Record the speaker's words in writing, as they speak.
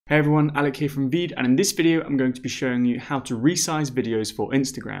Hey everyone, Alec here from Veed, and in this video I'm going to be showing you how to resize videos for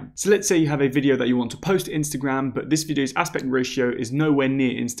Instagram. So let's say you have a video that you want to post to Instagram, but this video's aspect ratio is nowhere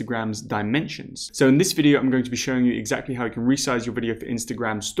near Instagram's dimensions. So in this video I'm going to be showing you exactly how you can resize your video for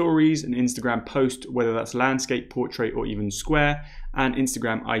Instagram stories, an Instagram post, whether that's landscape, portrait, or even square, and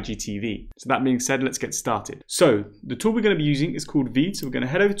Instagram IGTV. So that being said, let's get started. So the tool we're going to be using is called Veed. So we're going to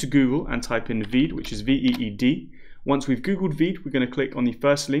head over to Google and type in Veed, which is V-E-E-D. Once we've Googled Veed, we're going to click on the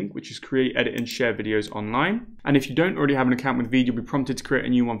first link, which is create, edit, and share videos online. And if you don't already have an account with Veed, you'll be prompted to create a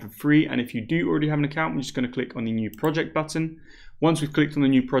new one for free. And if you do already have an account, we're just going to click on the new project button. Once we've clicked on the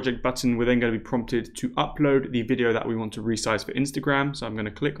new project button, we're then going to be prompted to upload the video that we want to resize for Instagram. So I'm going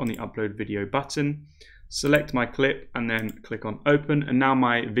to click on the upload video button, select my clip, and then click on open. And now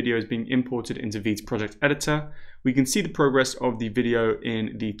my video is being imported into Veed's project editor. We can see the progress of the video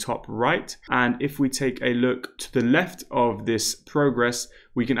in the top right. And if we take a look to the left of this progress,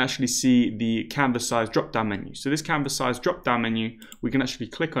 we can actually see the canvas size drop down menu. So this canvas size drop down menu, we can actually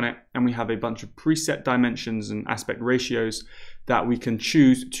click on it and we have a bunch of preset dimensions and aspect ratios that we can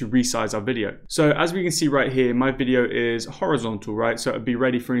choose to resize our video. So as we can see right here, my video is horizontal, right? So it'd be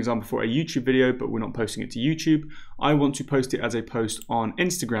ready, for example, for a YouTube video, but we're not posting it to YouTube. I want to post it as a post on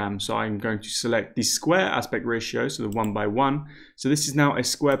Instagram. So I'm going to select the square aspect ratio, so the 1:1. So this is now a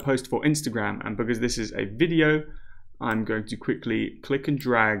square post for Instagram. And because this is a video, I'm going to quickly click and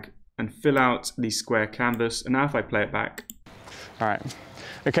drag and fill out the square canvas. And now if I play it back. All right.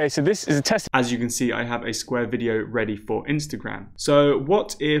 Okay, so this is a test. As you can see, I have a square video ready for Instagram. So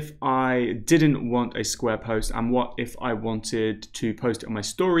what if I didn't want a square post, and what if I wanted to post it on my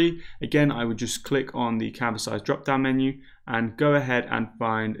story? Again, I would just click on the canvas size drop down menu and go ahead and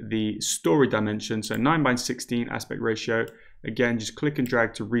find the story dimension. So 9:16 aspect ratio. Again, just click and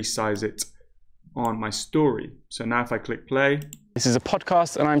drag to resize it on my story. So now if I click play. This is a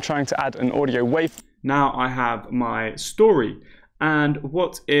podcast and I'm trying to add an audio wave. Now I have my story. And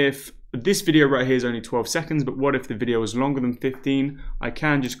what if this video right here is only 12 seconds, but what if the video is longer than 15? I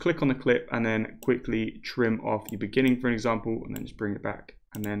can just click on the clip and then quickly trim off the beginning, for example, and then just bring it back.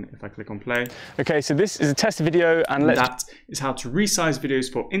 And then if I click on play. Okay, so this is a test video, and that is how to resize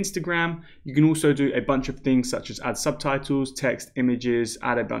videos for Instagram. You can also do a bunch of things such as add subtitles, text, images,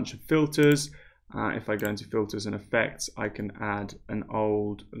 add a bunch of filters. If I go into filters and effects, I can add an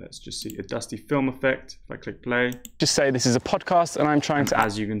old, let's just see, a dusty film effect. If I click play. Just say this is a podcast and I'm trying to,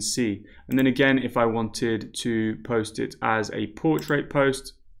 as you can see. And then again, if I wanted to post it as a portrait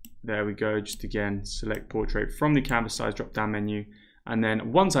post, there we go. Just again, select portrait from the canvas size drop down menu. And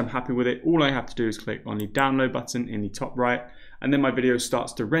then once I'm happy with it, all I have to do is click on the download button in the top right. And then my video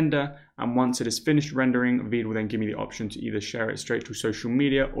starts to render. And once it is finished rendering, Veed will then give me the option to either share it straight to social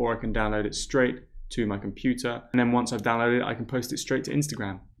media, or I can download it straight to my computer. And then once I've downloaded it, I can post it straight to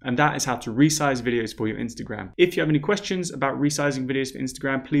Instagram. And that is how to resize videos for your Instagram. If you have any questions about resizing videos for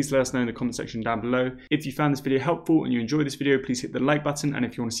Instagram, please let us know in the comment section down below. If you found this video helpful and you enjoyed this video, please hit the like button. And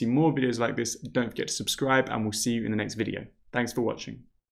if you want to see more videos like this, don't forget to subscribe, and we'll see you in the next video. Thanks for watching.